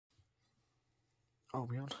Oh,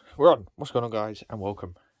 we're on. We're on. What's going on, guys? And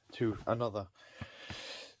welcome to another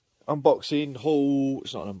unboxing haul.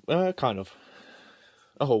 It's not kind of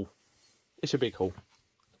a haul. It's a big haul.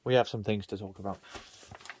 We have some things to talk about.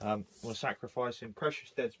 We're sacrificing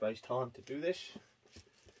precious dead space time to do this,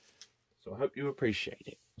 so I hope you appreciate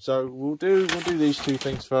it. So we'll do these two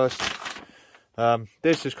things first.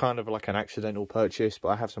 This is kind of like an accidental purchase, but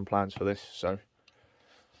I have some plans for this. So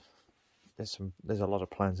there's a lot of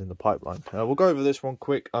plans in the pipeline. We'll go over this one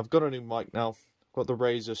quick. I've got a new mic now. I've got the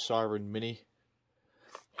MrAcidhazard Mini.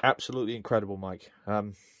 Absolutely incredible mic. I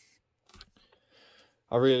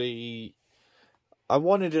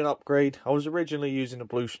wanted an upgrade. I was originally using a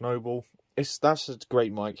Blue Snowball. That's a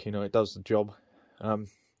great mic, you know, it does the job. But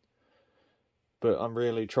I'm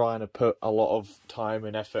really trying to put a lot of time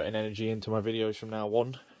and effort and energy into my videos from now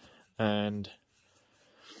on. And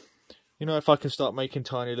you know, if I can start making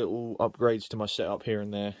tiny little upgrades to my setup here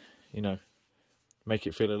and there, you know, make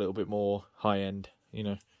it feel a little bit more high-end, you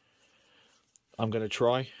know, I'm going to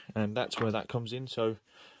try, and that's where that comes in. So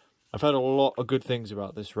I've heard a lot of good things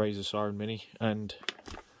about this MrAcidhazard Mini, and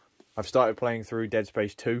I've started playing through Dead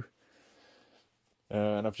Space 2,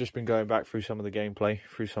 and I've just been going back through some of the gameplay,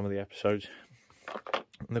 through some of the episodes,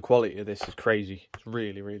 and the quality of this is crazy. It's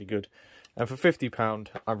really, really good. And for £50,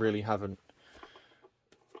 I really haven't,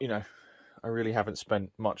 you know, I really haven't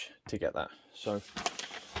spent much to get that. So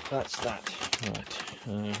that's that. Right,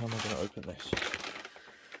 how am I going to open this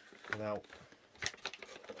without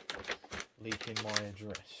leaking my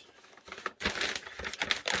address?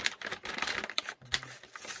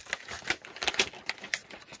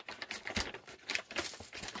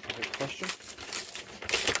 Good question.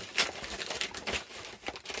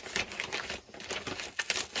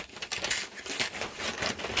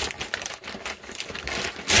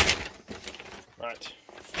 Right,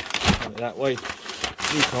 turn it that way.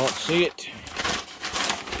 You can't see it.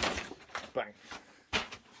 Bang.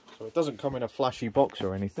 So it doesn't come in a flashy box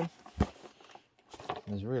or anything.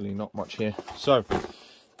 There's really not much here. So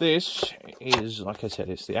this is, like I said,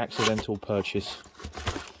 it's the accidental purchase.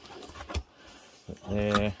 But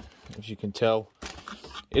there, as you can tell,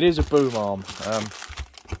 it is a boom arm.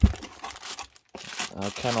 I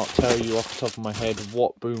cannot tell you off the top of my head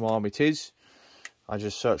what boom arm it is. I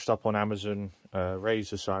just searched up on Amazon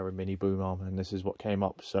MrAcidhazard Mini boom arm, and this is what came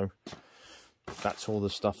up. So that's all the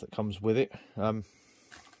stuff that comes with it.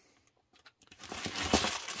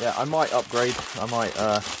 Yeah, I might upgrade.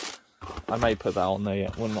 I may put that on there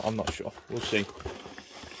yet. Well, I'm not sure. We'll see.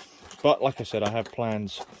 But like I said, I have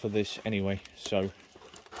plans for this anyway. So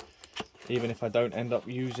even if I don't end up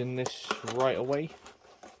using this right away,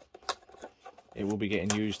 it will be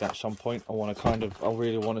getting used at some point. I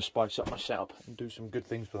really want to spice up my setup and do some good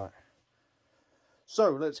things with that.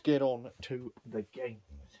 So let's get on to the games.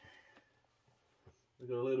 We've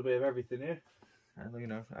got a little bit of everything here, and you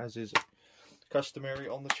know, as is customary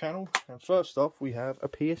on the channel. And first off, we have a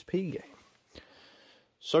PSP game,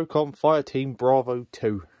 SOCOM Fireteam Bravo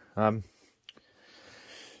 2. Kind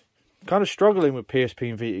of struggling with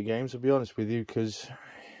PSP and Vita games, to be honest with you, because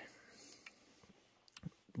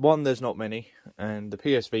one, there's not many, and the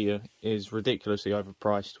PS Vita is ridiculously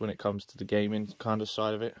overpriced when it comes to the gaming kind of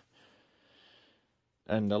side of it.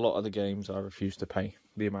 And a lot of the games I refuse to pay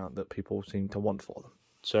the amount that people seem to want for them.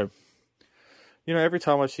 So, you know, every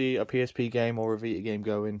time I see a PSP game or a Vita game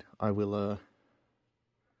going, I'll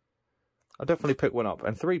definitely pick one up.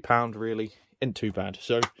 And £3 really isn't too bad.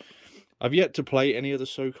 So I've yet to play any of the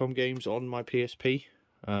SOCOM games on my PSP.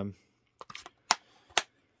 But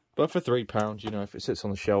for £3, you know, if it sits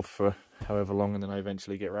on the shelf for however long and then I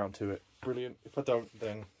eventually get around to it, brilliant. If I don't,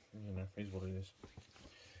 then, you know, it is what it is.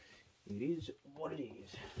 It is what it is.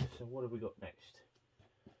 So what have we got next?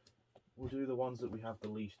 We'll do the ones that we have the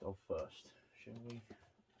least of first, shall we?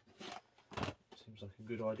 Seems like a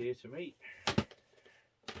good idea to me.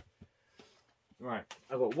 Right,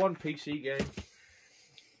 I've got one PC game,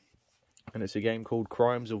 and it's a game called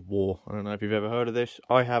Crimes of War. I don't know if you've ever heard of this.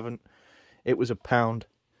 I haven't. It was £1.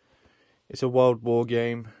 It's a World War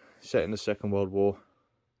game set in the Second World War.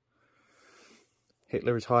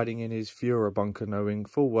 Hitler is hiding in his Führer bunker, knowing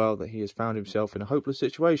full well that he has found himself in a hopeless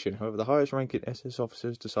situation. However, the highest ranking SS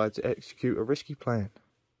officers decide to execute a risky plan.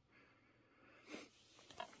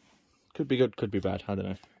 Could be good, could be bad, I don't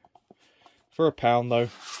know. For £1 though,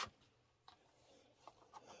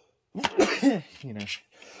 you know,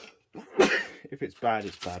 if it's bad,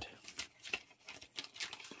 it's bad.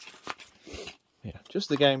 Yeah, just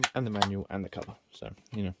the game and the manual and the cover. So,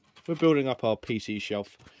 you know, we're building up our PC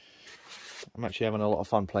shelf. I'm actually having a lot of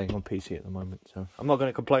fun playing on PC at the moment, so I'm not going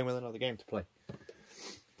to complain with another game to play.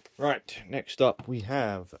 Right, next up we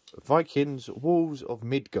have Vikings Wolves of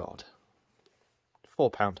Midgard.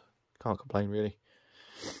 £4. Can't complain really.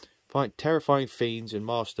 Fight terrifying fiends and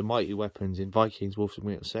master mighty weapons in Vikings Wolves of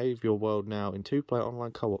Midgard. Save your world now in 2-player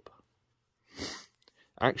online co-op.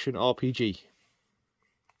 Action RPG.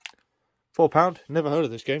 £4. Never heard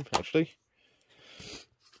of this game, actually.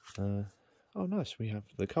 Oh, nice. We have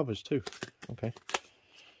the covers too. Okay.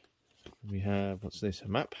 We have, what's this? A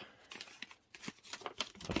map?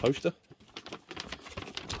 A poster?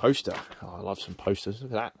 Poster. Oh, I love some posters.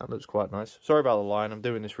 Look at that. That looks quite nice. Sorry about the line. I'm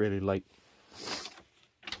doing this really late.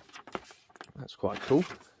 That's quite cool.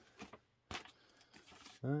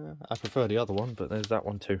 I prefer the other one, but there's that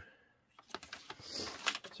one too.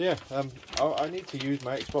 So yeah, I need to use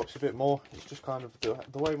my Xbox a bit more. It's just kind of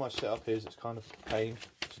the way my setup is. It's kind of a pain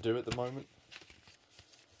to do at the moment.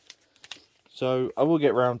 So I will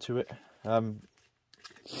get round to it.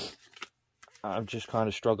 I'm just kind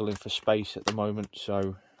of struggling for space at the moment.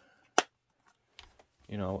 So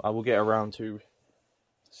you know, I will get around to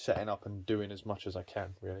setting up and doing as much as I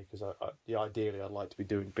can, really, because ideally I'd like to be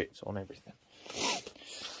doing bits on everything.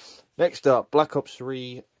 Next up, Black Ops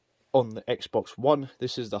 3 on the Xbox One.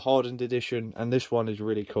 This is the hardened edition, and this one is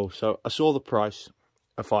really cool. So I saw the price,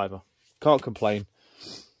 £5. Can't complain.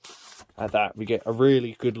 At that, we get a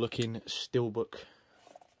really good looking steelbook.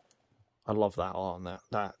 I love that art on that.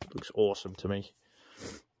 That looks awesome to me.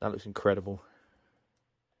 That looks incredible.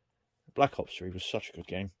 Black Ops 3 was such a good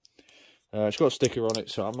game. It's got a sticker on it,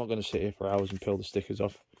 so I'm not going to sit here for hours and peel the stickers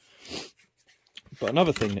off. But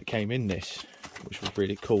another thing that came in this, which was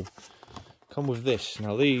really cool, come with this.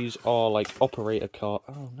 Now these are like operator card.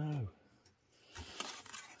 Oh no!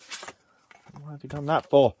 What have you done that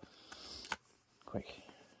for? Quick!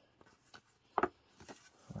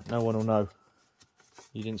 No one will know.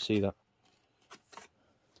 You didn't see that.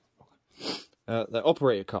 They're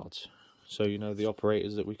operator cards, so you know the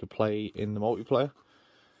operators that we could play in the multiplayer.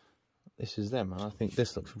 This is them, and I think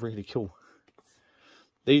this looks really cool.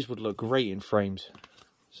 These would look great in frames,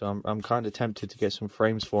 so I'm kind of tempted to get some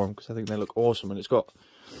frames for them because I think they look awesome, and it's got,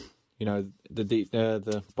 you know,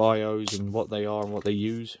 the bios and what they are and what they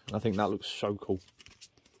use. I think that looks so cool.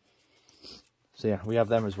 So yeah, we have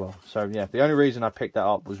them as well. So yeah, the only reason I picked that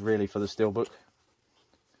up was really for the steelbook.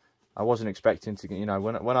 I wasn't expecting to, you know,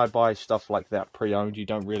 when I buy stuff like that pre-owned, you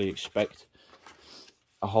don't really expect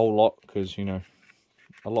a whole lot because, you know,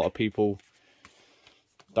 a lot of people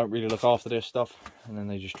don't really look after their stuff and then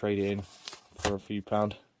they just trade it in for a few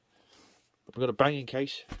pound. But we've got a banging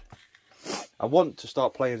case. I want to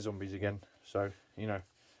start playing zombies again, so you know,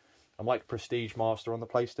 I'm like Prestige Master on the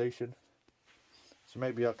PlayStation, so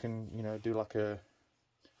maybe I can, you know, do like a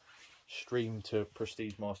stream to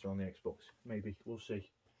Prestige Master on the Xbox. Maybe, we'll see.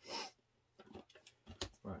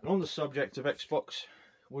 Right, and on the subject of Xbox,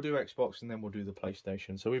 we'll do Xbox and then we'll do the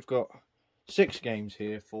PlayStation. So we've got 6 games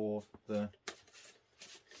here for the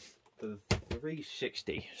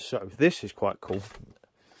 360. So this is quite cool.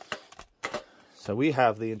 So we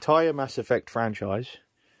have the entire Mass Effect franchise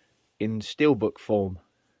in steelbook form.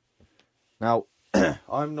 Now,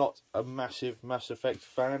 I'm not a massive Mass Effect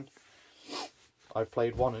fan. I've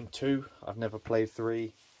played 1 and 2. I've never played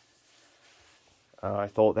 3. I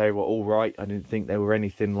thought they were all right. I didn't think they were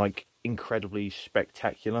anything like incredibly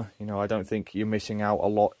spectacular. You know, I don't think you're missing out a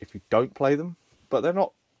lot if you don't play them. But they're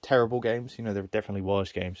not terrible games. You know, they're definitely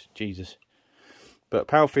worse games. Jesus. But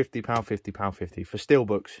 £1.50, £1.50, £1.50 for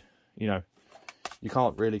steelbooks, you know, you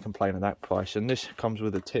can't really complain at that price. And this comes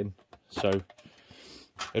with a tin. So,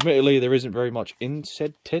 admittedly, there isn't very much in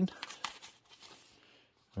said tin.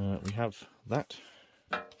 We have that.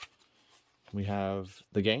 We have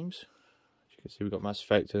the games. As you can see, we've got Mass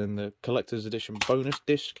Effect and then the Collector's Edition bonus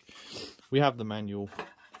disc. We have the manual.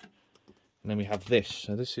 And then we have this.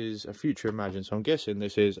 So this is a Future Imagine. So I'm guessing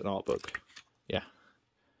this is an art book. Yeah.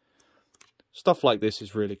 Stuff like this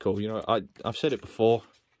is really cool. You know, I've said it before.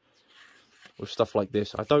 With stuff like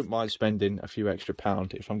this, I don't mind spending a few extra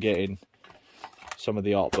pound if I'm getting some of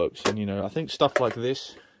the art books. And, you know, I think stuff like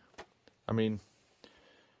this, I mean,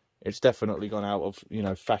 it's definitely gone out of, you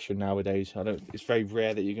know, fashion nowadays. It's very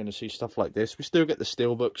rare that you're going to see stuff like this. We still get the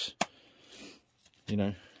steel books. You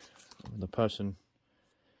know, the person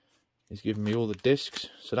is giving me all the discs.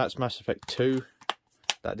 So that's Mass Effect 2.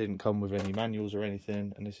 That didn't come with any manuals or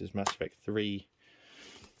anything. And this is Mass Effect 3.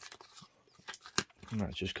 And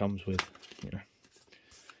that just comes with, you know,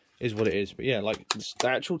 is what it is. But yeah, like the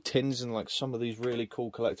actual tins and like some of these really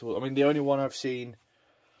cool collectibles. I mean, the only one I've seen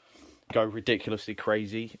go ridiculously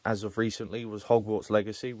crazy as of recently was Hogwarts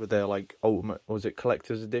Legacy with their like ultimate, was it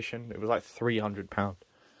collector's edition? It was like £300,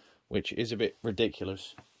 which is a bit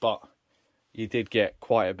ridiculous. But you did get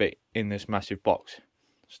quite a bit in this massive box.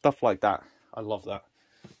 Stuff like that, I love that.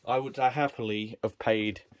 I would happily have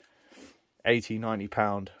paid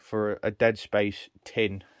 £80–90 for a Dead Space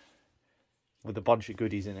tin with a bunch of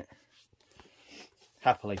goodies in it.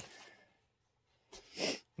 Happily.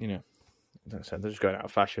 You know, they're just going out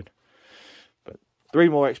of fashion. But 3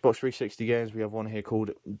 more Xbox 360 games. We have one here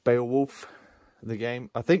called Beowulf, the game.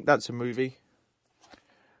 I think that's a movie.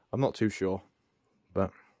 I'm not too sure.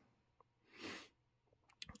 But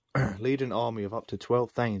lead an army of up to 12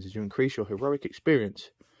 Thanes as you increase your heroic experience.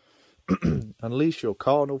 Unleash your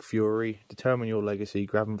carnal fury. Determine your legacy.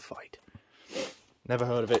 Grab and fight. Never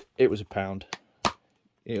heard of it. It was £1.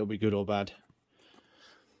 It'll be good or bad.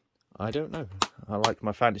 I don't know. I like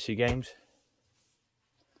my fantasy games.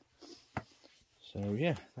 So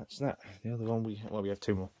yeah, that's that. The other one we have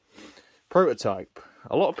 2 more. Prototype.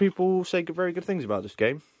 A lot of people say very good things about this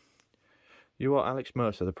game. You are Alex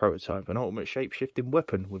Mercer, the Prototype, an ultimate shape-shifting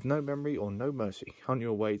weapon with no memory or no mercy. Hunt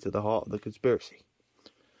your way to the heart of the conspiracy.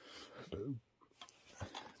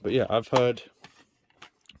 But yeah, I've heard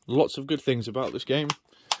lots of good things about this game.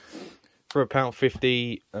 For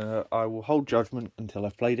 £1.50, I will hold judgment until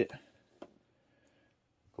I've played it.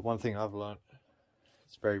 But one thing I've learned,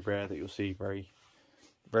 it's very rare that you'll see very,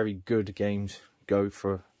 very good games go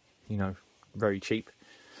for, you know, very cheap.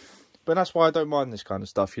 But that's why I don't mind this kind of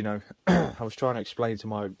stuff, you know. I was trying to explain to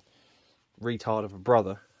my retard of a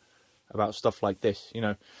brother about stuff like this, you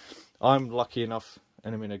know. I'm lucky enough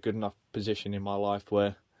and I'm in a good enough position in my life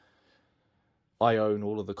where I own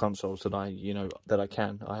all of the consoles that I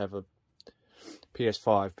can. I have a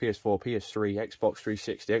PS5, PS4, PS3, Xbox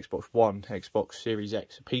 360, Xbox One, Xbox Series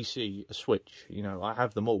X, a PC, a Switch. You know, I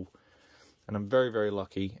have them all. And I'm very, very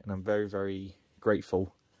lucky and I'm very, very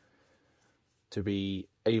grateful to be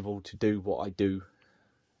able to do what I do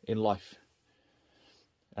in life.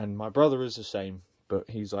 And my brother is the same, but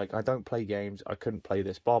he's like, I don't play games, I couldn't play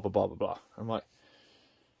this, blah, blah, blah, blah, blah. I'm like,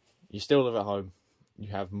 you still live at home,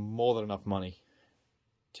 you have more than enough money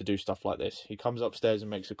to do stuff like this. He comes upstairs and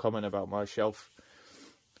makes a comment about my shelf.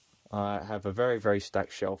 I have a very, very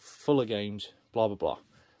stacked shelf full of games, blah, blah, blah.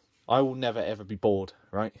 I will never, ever be bored,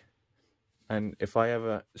 right? And if I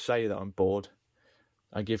ever say that I'm bored,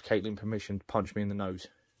 I give Caitlin permission to punch me in the nose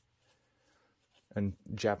and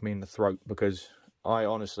jab me in the throat, because I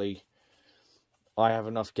honestly, I have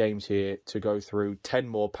enough games here to go through 10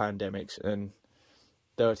 more pandemics and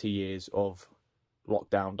 30 years of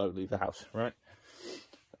lockdown, don't leave the house, right?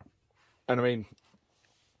 And I mean,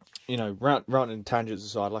 you know, rounding tangents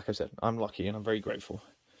aside, like I said, I'm lucky and I'm very grateful.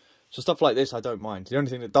 So stuff like this, I don't mind. The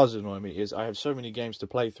only thing that does annoy me is I have so many games to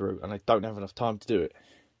play through and I don't have enough time to do it,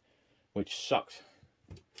 which sucks.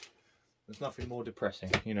 There's nothing more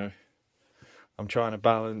depressing, you know. I'm trying to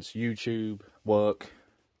balance YouTube, work,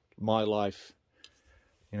 my life.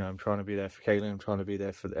 You know, I'm trying to be there for Caitlin. I'm trying to be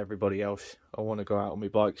there for everybody else. I want to go out on my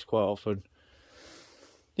bikes quite often.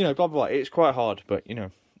 You know, blah, blah, blah. It's quite hard, but, you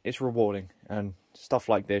know, it's rewarding. And stuff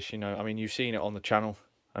like this, you know, I mean, you've seen it on the channel.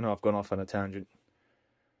 I know I've gone off on a tangent.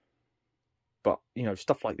 But, you know,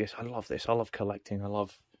 stuff like this, I love this. I love collecting. I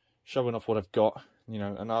love showing off what I've got, you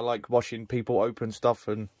know. And I like watching people open stuff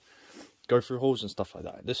and go through hauls and stuff like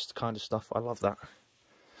that. This kind of stuff, I love that.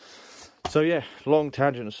 So yeah, long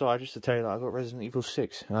tangent aside, just to tell you that I got Resident Evil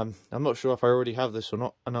 6. I'm not sure if I already have this or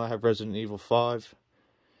not. I know I have Resident Evil 5.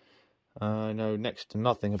 I know next to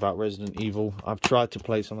nothing about Resident Evil. I've tried to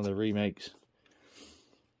play some of the remakes.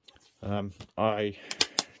 I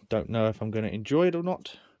don't know if I'm going to enjoy it or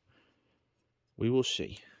not. We will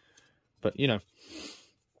see. But, you know,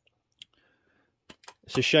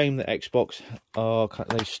 it's a shame that Xbox,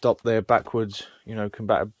 they stopped their backwards, you know,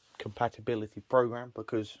 compatibility program,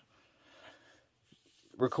 because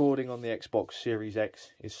recording on the Xbox Series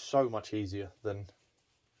X is so much easier than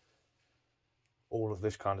all of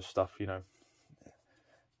this kind of stuff, you know.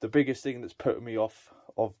 The biggest thing that's putting me off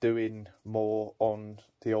of doing more on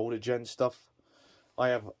the older gen stuff, I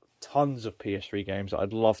have tons of PS3 games that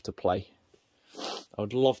I'd love to play. I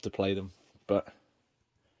would love to play them, but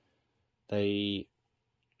they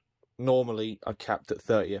normally are capped at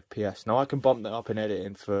 30 FPS. Now I can bump that up in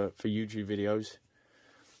editing for YouTube videos,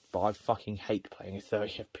 but I fucking hate playing at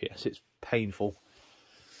 30 FPS. It's painful.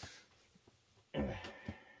 So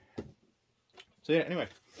yeah, anyway.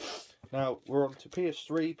 Now we're on to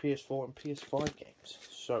PS3, PS4 and PS5 games.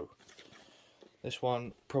 So this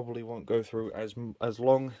one probably won't go through as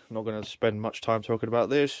long. I'm not going to spend much time talking about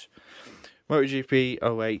this. MotoGP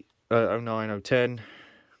 08, 09, 010.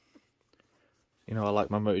 You know, I like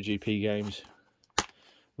my MotoGP games.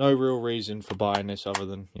 No real reason for buying this other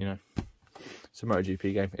than, you know, It's a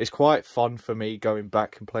MotoGP game. It's quite fun for me going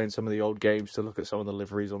back and playing some of the old games to look at some of the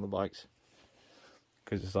liveries on the bikes.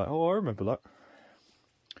 Because it's like, oh, I remember that.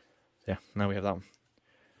 Yeah, now we have that one.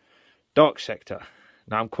 Dark Sector.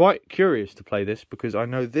 Now, I'm quite curious to play this because I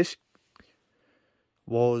know this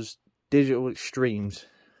was Digital Extremes.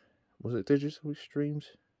 Was it Digital Extremes?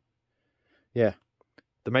 Yeah.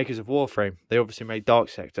 The makers of Warframe. They obviously made Dark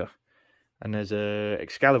Sector. And there's a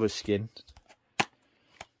Excalibur skin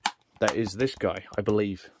that is this guy, I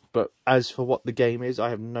believe. But as for what the game is, I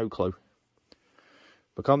have no clue.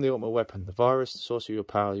 Become the ultimate weapon. The virus, the source of your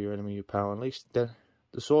power, your enemy, your power. Unleash the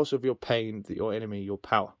source of your pain, your enemy, your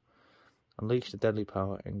power. Unleash the deadly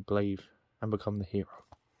power, englave, and become the hero.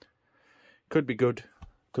 Could be good,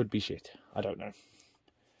 could be shit. I don't know.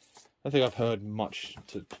 I think I've heard much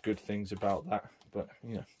to good things about that, but,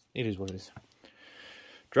 you know, it is what it is.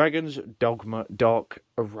 Dragon's Dogma Dark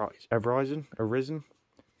Arisen?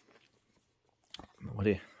 What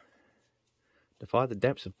here? Defy the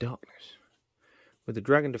depths of darkness. With the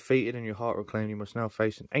dragon defeated and your heart reclaimed, you must now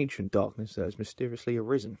face an ancient darkness that has mysteriously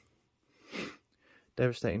arisen.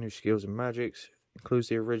 Devastating new skills and magics. Includes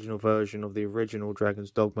the original version of the original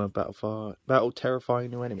Dragon's Dogma battle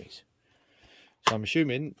terrifying new enemies. So I'm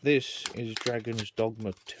assuming this is Dragon's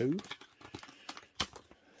Dogma 2.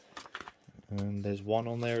 And there's one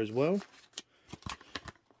on there as well.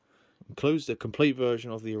 Includes the complete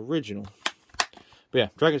version of the original. But yeah,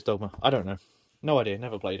 Dragon's Dogma. I don't know. No idea.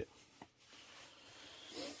 Never played it.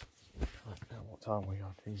 Right, now what time are we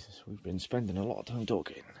on? Jesus, we've been spending a lot of time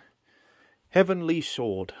talking. Heavenly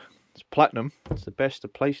Sword. It's platinum. It's the best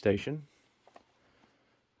of PlayStation.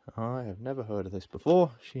 I have never heard of this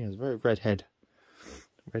before. She has very red head.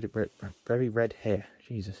 Very red hair.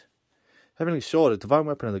 Jesus. Heavenly Sword, a divine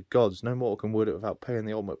weapon of the gods. No mortal can wield it without paying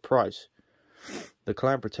the ultimate price. The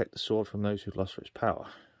clan protect the sword from those who lust for its power.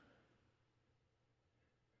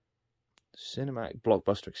 Cinematic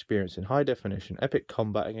blockbuster experience in high definition. Epic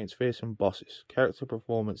combat against fearsome bosses. Character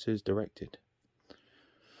performances directed.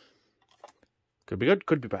 Could be good,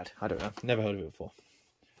 could be bad. I don't know. Never heard of it before.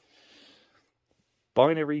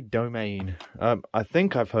 Binary Domain. I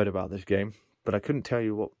think I've heard about this game, but I couldn't tell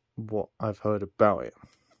you what I've heard about it.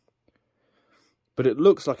 But it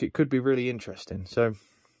looks like it could be really interesting. So,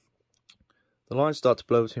 the lines start to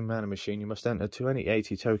blow between man and machine. You must enter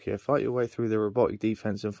 2080 Tokyo, fight your way through the robotic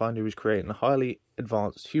defense, and find who is creating the highly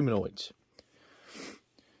advanced humanoids.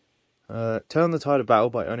 Turn the tide of battle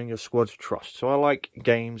by earning your squad's trust. So I like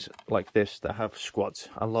games like this that have squads.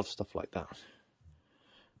 I love stuff like that.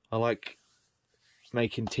 I like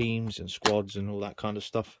making teams and squads and all that kind of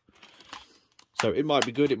stuff. So it might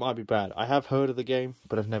be good, it might be bad. I have heard of the game,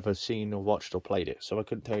 but I've never seen or watched or played it. So I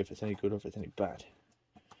couldn't tell you if it's any good or if it's any bad.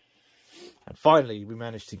 And finally, we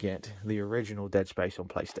managed to get the original Dead Space on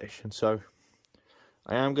PlayStation. So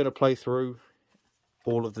I am going to play through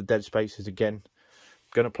all of the Dead Spaces again.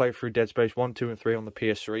 I'm going to play through Dead Space 1, 2 and 3 on the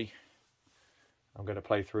PS3. I'm going to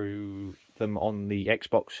play through them on the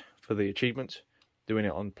Xbox for the achievements. Doing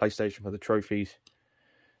it on PlayStation for the trophies.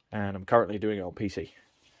 And I'm currently doing it on PC.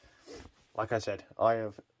 Like I said, I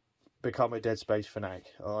have become a Dead Space fanatic.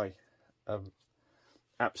 I am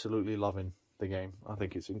absolutely loving the game. I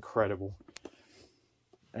think it's incredible.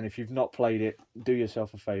 And if you've not played it, do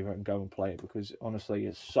yourself a favour and go and play it. Because honestly,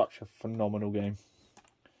 it's such a phenomenal game.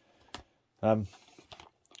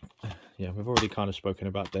 Yeah, we've already kind of spoken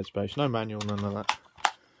about Dead Space. No manual, none of that.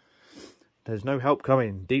 There's no help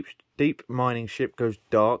coming. Deep mining ship goes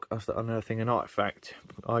dark after unearthing an artifact.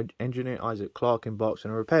 Engineer Isaac Clarke embarks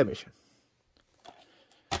on a repair mission.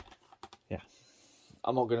 Yeah.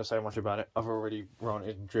 I'm not going to say much about it. I've already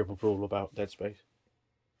ranted and dribbled all about Dead Space.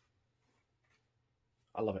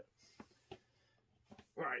 I love it.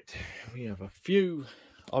 Right. We have a few.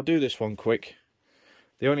 I'll do this one quick.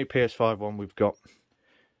 The only PS5 one we've got.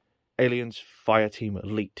 Aliens Fireteam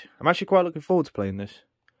Elite. I'm actually quite looking forward to playing this.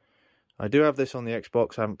 I do have this on the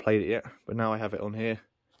Xbox. I haven't played it yet, but now I have it on here.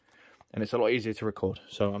 And it's a lot easier to record.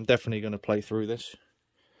 So I'm definitely going to play through this.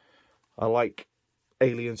 I like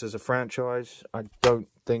Aliens as a franchise. I don't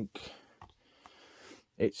think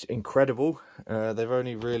it's incredible. They've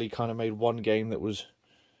only really kind of made one game that was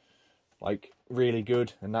like really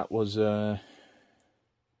good. And that was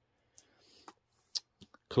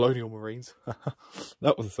Colonial Marines.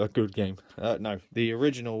 That was a good game. No, the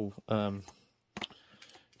original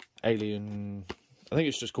Alien, I think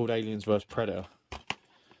it's just called Aliens vs Predator.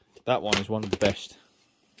 That one is one of the best,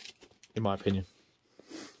 in my opinion.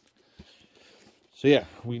 So yeah,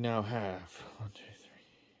 we now have 1, 2, 3,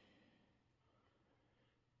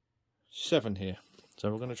 7 here. So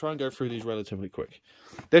we're going to try and go through these relatively quick.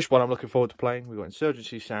 This one I'm looking forward to playing. We've got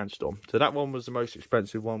Insurgency Sandstorm. So that one was the most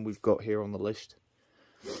expensive one we've got here on the list.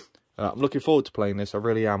 I'm looking forward to playing this. I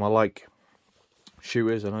really am. I like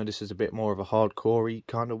shooters. I know this is a bit more of a hardcore-y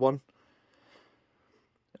kind of one.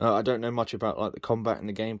 I don't know much about like the combat and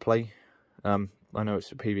the gameplay. I know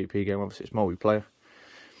it's a PvP game. Obviously, it's multiplayer.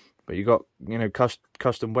 But you got, you know,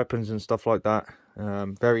 custom weapons and stuff like that.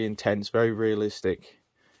 Very intense, very realistic.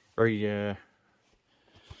 Very,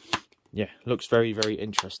 yeah, looks very, very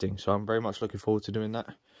interesting. So I'm very much looking forward to doing that.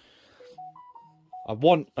 I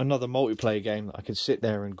want another multiplayer game that I can sit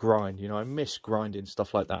there and grind. You know, I miss grinding,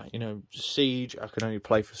 stuff like that. You know, Siege, I can only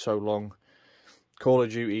play for so long. Call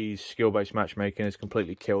of Duty's skill-based matchmaking has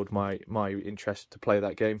completely killed my interest to play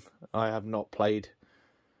that game. I have not played...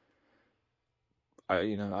 I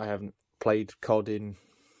haven't played COD in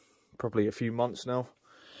probably a few months now.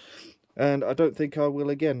 And I don't think I will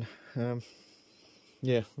again.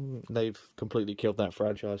 Yeah, they've completely killed that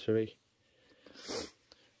franchise for me.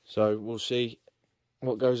 So we'll see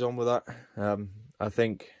what goes on with that. I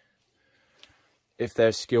think if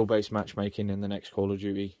there's skill-based matchmaking in the next Call of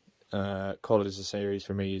Duty, COD as a series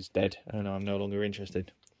for me is dead, and I'm no longer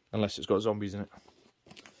interested unless it's got zombies in it.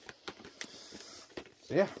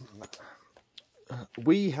 So yeah,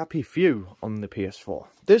 We Happy Few on the PS4.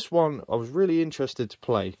 This one I was really interested to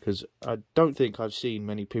play because I don't think I've seen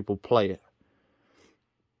many people play it,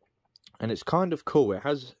 and it's kind of cool.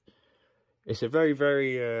 It's a very,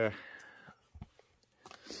 very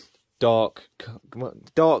dark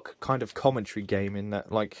kind of commentary game, in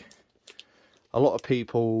that, like, a lot of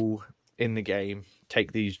people in the game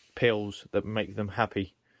take these pills that make them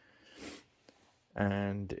happy,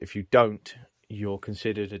 and if you don't, you're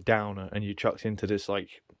considered a downer, and you're chucked into this,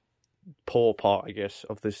 like, poor part, I guess,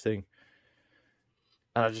 of this thing.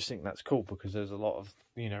 And I just think that's cool, because there's a lot of,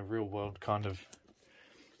 you know, real world kind of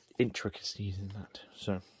intricacies in that.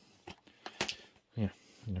 So yeah,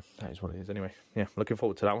 you know, that is what it is. Anyway, yeah, looking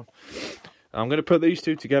forward to that one. I'm going to put these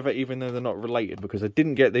two together, even though they're not related, because I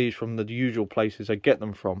didn't get these from the usual places I get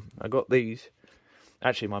them from. I got these,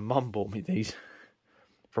 actually my mum bought me these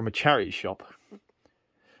from a charity shop.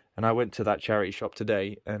 And I went to that charity shop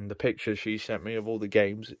today, and the picture she sent me of all the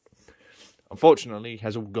games, unfortunately,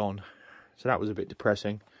 has all gone. So that was a bit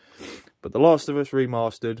depressing. But The Last of Us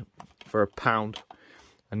Remastered for £1,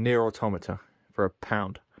 and Nier Automata for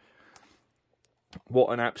 £1.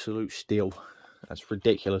 What an absolute steal. That's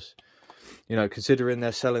ridiculous. You know, considering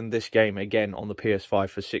they're selling this game again on the PS5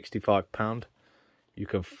 for £65, you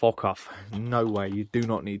can fuck off. No way, you do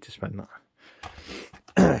not need to spend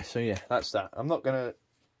that. So yeah, that's that. I'm not going to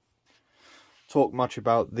talk much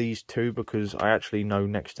about these two because I actually know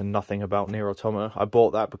next to nothing about Nier Automata. I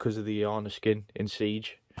bought that because of the Iana skin in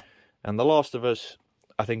Siege. And The Last of Us,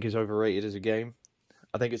 I think, is overrated as a game.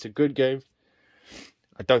 I think it's a good game.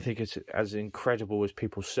 I don't think it's as incredible as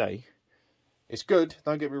people say. It's good,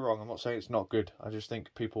 don't get me wrong. I'm not saying it's not good. I just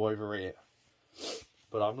think people overrate it.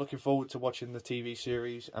 But I'm looking forward to watching the TV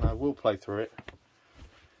series, and I will play through it.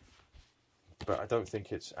 But I don't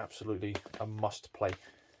think it's absolutely a must play.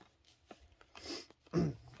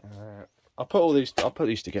 I'll put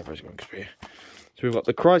these together as well. So we've got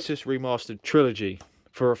the Crysis Remastered Trilogy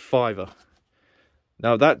for £5.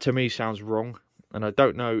 Now that to me sounds wrong, and I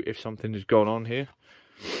don't know if something has gone on here.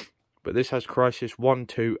 But this has Crysis 1,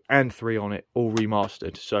 2 and 3 on it, all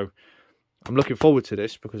remastered. So I'm looking forward to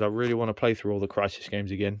this because I really want to play through all the Crysis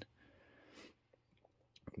games again.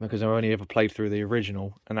 Because I've only ever played through the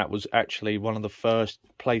original, and that was actually one of the first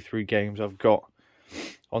playthrough games I've got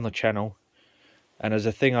on the channel. And as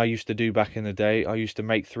a thing I used to do back in the day, I used to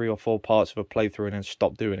make 3 or 4 parts of a playthrough and then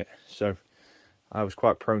stop doing it. So I was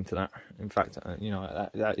quite prone to that. In fact, you know,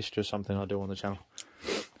 that is just something I do on the channel.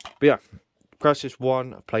 But yeah, Crysis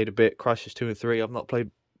 1, I've played a bit. Crysis 2 and 3,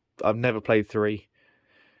 I've never played 3.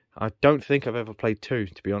 I don't think I've ever played 2,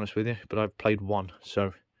 to be honest with you, but I've played 1,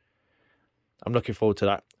 so I'm looking forward to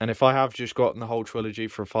that. And if I have just gotten the whole trilogy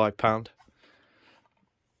for £5,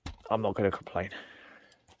 I'm not going to complain.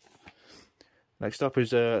 Next up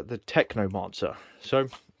is the Technomancer. So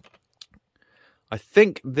I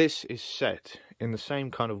think this is set in the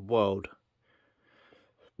same kind of world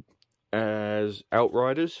as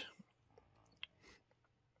Outriders.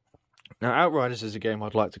 Now, Outriders is a game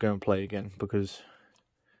I'd like to go and play again because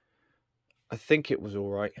I think it was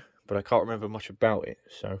alright, but I can't remember much about it,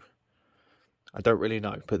 so I don't really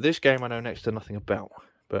know. But this game I know next to nothing about,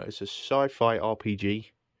 but it's a sci-fi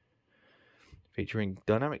RPG featuring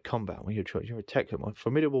dynamic combat when you're a techno,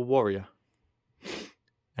 formidable warrior.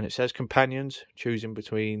 And it says companions, choosing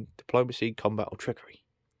between diplomacy, combat, or trickery.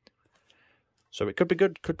 So it could be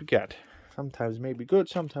good, could be bad. sometimes maybe good,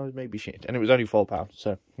 sometimes maybe shit. And it was only £4,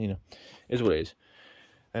 so, you know, is what it is.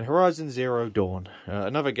 And Horizon Zero Dawn,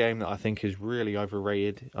 another game that I think is really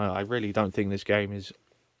overrated. I really don't think this game is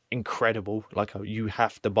incredible. Like, you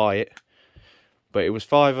have to buy it. But it was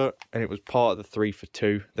 £5, and it was part of the 3 for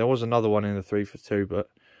 2. There was another one in the 3 for 2, but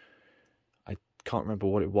I can't remember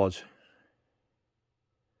what it was.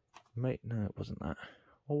 Mate, no, it wasn't that.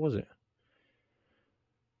 What was it?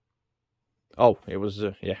 Oh, it was,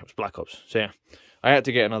 yeah, it was Black Ops. So, yeah, I had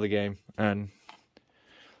to get another game, and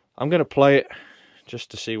I'm going to play it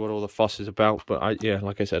just to see what all the fuss is about. But, yeah,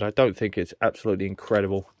 like I said, I don't think it's absolutely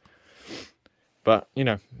incredible. But, you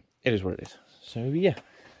know, it is what it is. So, yeah.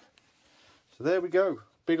 So, there we go.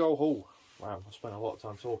 Big old haul. Wow, I spent a lot of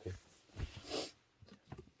time talking.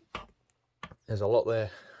 There's a lot there.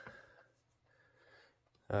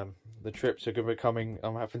 The trips are becoming...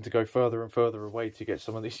 I'm having to go further and further away to get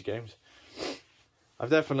some of these games. I've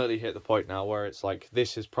definitely hit the point now where it's like,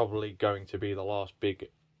 this is probably going to be the last big,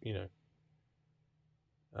 you know,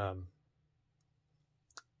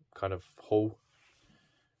 kind of haul.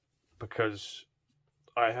 Because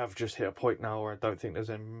I have just hit a point now where I don't think there's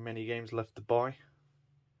many games left to buy.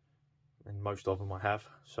 And most of them I have.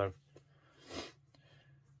 So,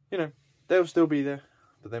 you know, they'll still be there.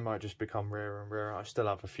 But they might just become rarer and rarer. I still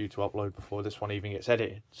have a few to upload before this one even gets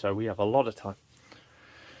edited. So we have a lot of time.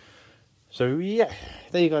 So yeah,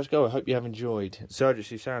 there you guys go. I hope you have enjoyed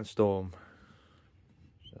Insurgency Sandstorm.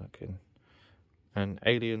 And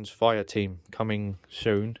Aliens Fire Team coming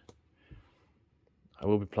soon. I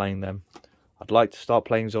will be playing them. I'd like to start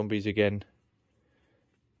playing zombies again.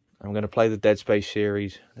 I'm going to play the Dead Space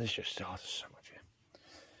series. There's just there's so much here.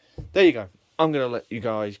 There you go. I'm going to let you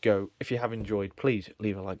guys go. If you have enjoyed, please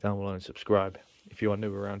leave a like down below and subscribe. If you are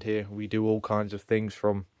new around here, we do all kinds of things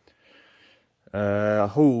from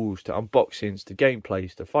hauls to unboxings to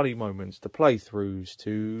gameplays to funny moments to playthroughs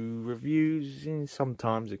to reviews and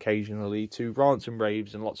sometimes occasionally to rants and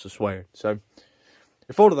raves and lots of swearing. So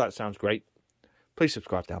if all of that sounds great, please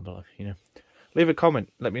subscribe down below. You know, leave a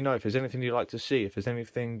comment. Let me know if there's anything you'd like to see. If there's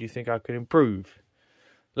anything you think I could improve,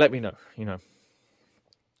 let me know. You know.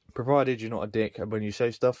 Provided you're not a dick and when you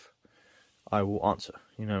say stuff, I will answer.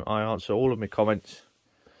 You know, I answer all of my comments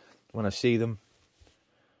when I see them.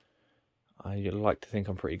 I like to think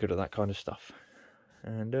I'm pretty good at that kind of stuff.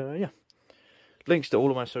 And, yeah. Links to all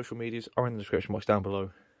of my social medias are in the description box down below.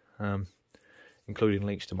 Including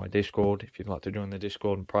links to my Discord, if you'd like to join the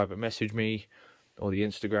Discord and private message me. Or the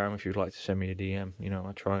Instagram, if you'd like to send me a DM. You know,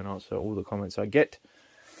 I try and answer all the comments I get.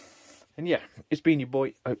 And, yeah, it's been your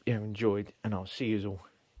boy. I hope you have enjoyed. And I'll see you all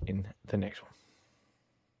in the next one.